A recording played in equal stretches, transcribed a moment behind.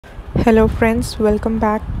Hello friends, welcome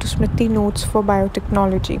back to Smriti Notes for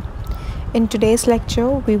Biotechnology. In today's lecture,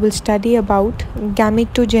 we will study about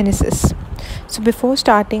gametogenesis. So before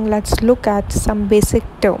starting, let's look at some basic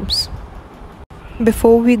terms.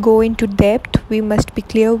 Before we go into depth, we must be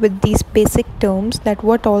clear with these basic terms that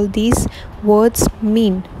what all these words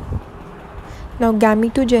mean. Now,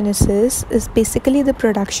 gametogenesis is basically the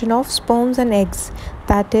production of sperms and eggs.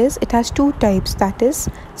 That is, it has two types, that is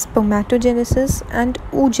spermatogenesis and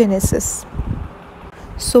oogenesis.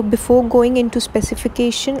 So before going into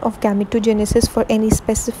specification of gametogenesis for any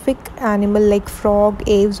specific animal like frog,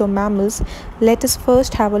 aves or mammals, let us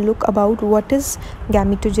first have a look about what is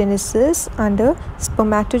gametogenesis under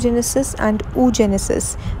spermatogenesis and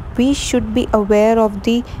oogenesis. We should be aware of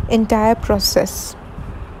the entire process,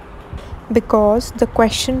 because the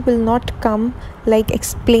question will not come like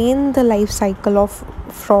explain the life cycle of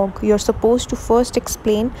frog. You're supposed to first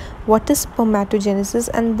explain what is spermatogenesis,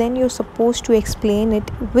 and then you're supposed to explain it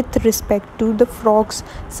with respect to the frog's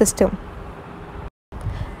system.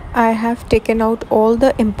 I have taken out all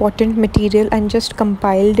the important material and just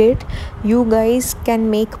compiled it. You guys can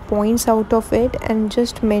make points out of it and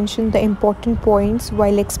just mention the important points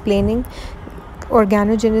while explaining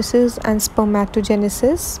organogenesis and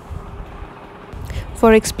spermatogenesis.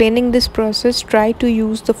 For explaining this process, try to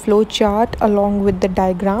use the flow chart along with the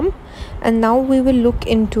diagram. And now we will look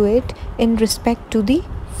into it in respect to the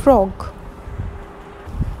frog.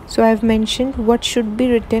 So I have mentioned what should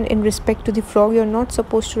be written in respect to the frog. You're not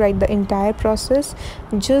supposed to write the entire process,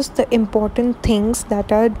 just the important things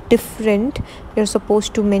that are different you're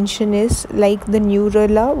supposed to mention is like the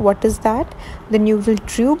neurula, what is that, the neural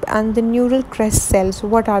tube and the neural crest cells,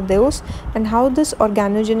 what are those, and how this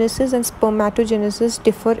organogenesis and spermatogenesis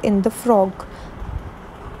differ in the frog.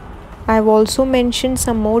 I have also mentioned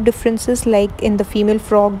some more differences, like in the female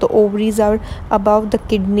frog the ovaries are above the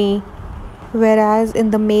kidney, whereas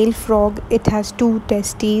in the male frog it has two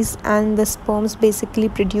testes and the sperms basically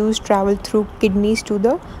produced travel through kidneys to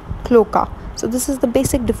the cloaca. So this is the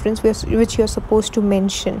basic difference which you are supposed to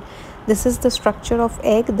mention. This is the structure of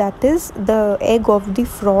egg, that is the egg of the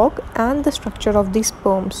frog, and the structure of the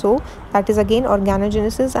sperm. So that is again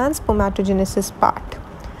organogenesis and spermatogenesis part.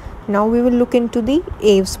 Now we will look into the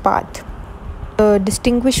AVES part. The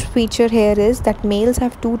distinguished feature here is that males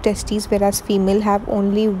have two testes whereas female have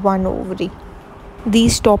only one ovary.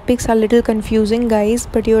 These topics are little confusing, guys,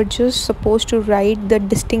 but you're just supposed to write the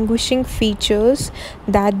distinguishing features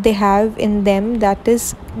that they have in them, that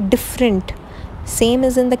is different. Same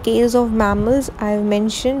as in the case of mammals, I have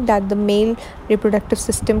mentioned that the male reproductive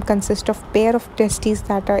system consists of pair of testes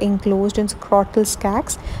that are enclosed in scrotal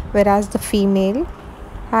sacs, whereas the female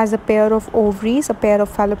has a pair of ovaries, a pair of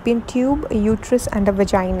fallopian tube, a uterus and a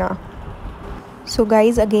vagina. So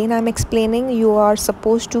guys, again I'm explaining, you are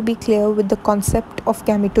supposed to be clear with the concept of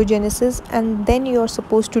gametogenesis, and then you are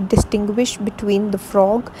supposed to distinguish between the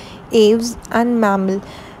frog, aves and mammal,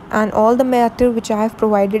 and all the matter which I have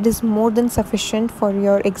provided is more than sufficient for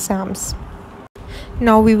your exams.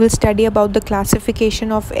 Now we will study about the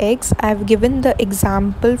classification of eggs. I have given the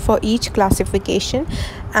example for each classification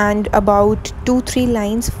and about 2-3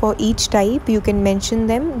 lines for each type. You can mention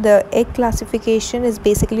them. The egg classification is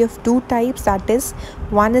basically of two types, that is,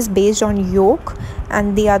 one is based on yolk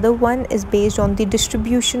and the other one is based on the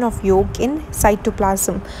distribution of yolk in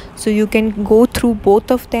cytoplasm. So you can go through both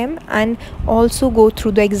of them and also go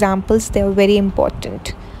through the examples. They are very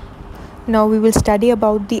important. Now we will study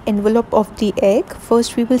about the envelope of the egg.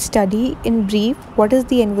 First we will study in brief what is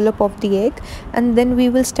the envelope of the egg, and then we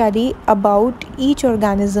will study about each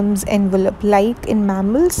organism's envelope, like in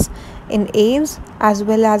mammals, in aves as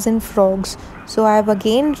well as in frogs. So I have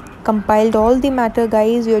again compiled all the matter,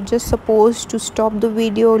 guys. You're just supposed to stop the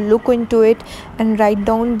video, look into it and write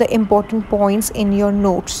down the important points in your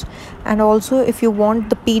notes. And also if you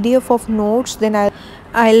want the PDF of notes, then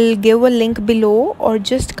I'll give a link below, or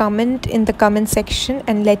just comment in the comment section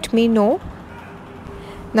and let me know.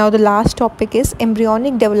 Now the last topic is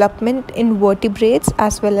embryonic development in vertebrates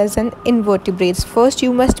as well as in invertebrates. First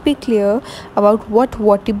you must be clear about what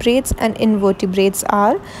vertebrates and invertebrates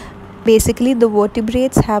are. Basically the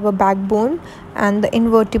vertebrates have a backbone and the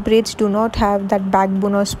invertebrates do not have that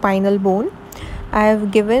backbone or spinal bone. I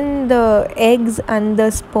have given the eggs and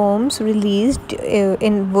the sperms released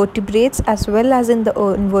in vertebrates as well as in the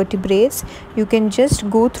invertebrates. You can just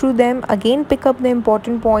go through them, again pick up the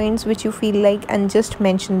important points which you feel like and just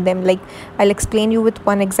mention them. Like I'll explain you with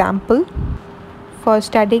one example. For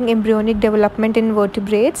studying embryonic development in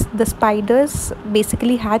vertebrates, the spiders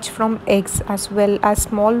basically hatch from eggs as well as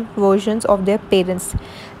small versions of their parents,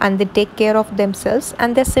 and they take care of themselves,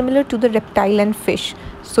 and they're similar to the reptile and fish.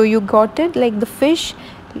 So you got it, like the fish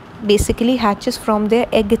basically hatches from their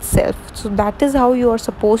egg itself. So that is how you are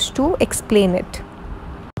supposed to explain it.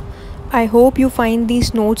 I hope you find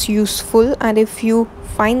these notes useful, and if you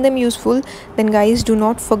find them useful, then guys, do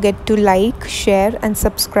not forget to like, share and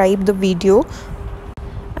subscribe the video,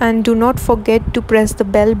 and do not forget to press the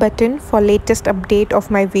bell button for latest update of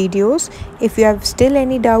my videos. If you have still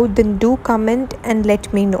any doubt, then do comment and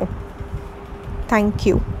let me know. Thank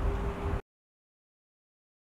you.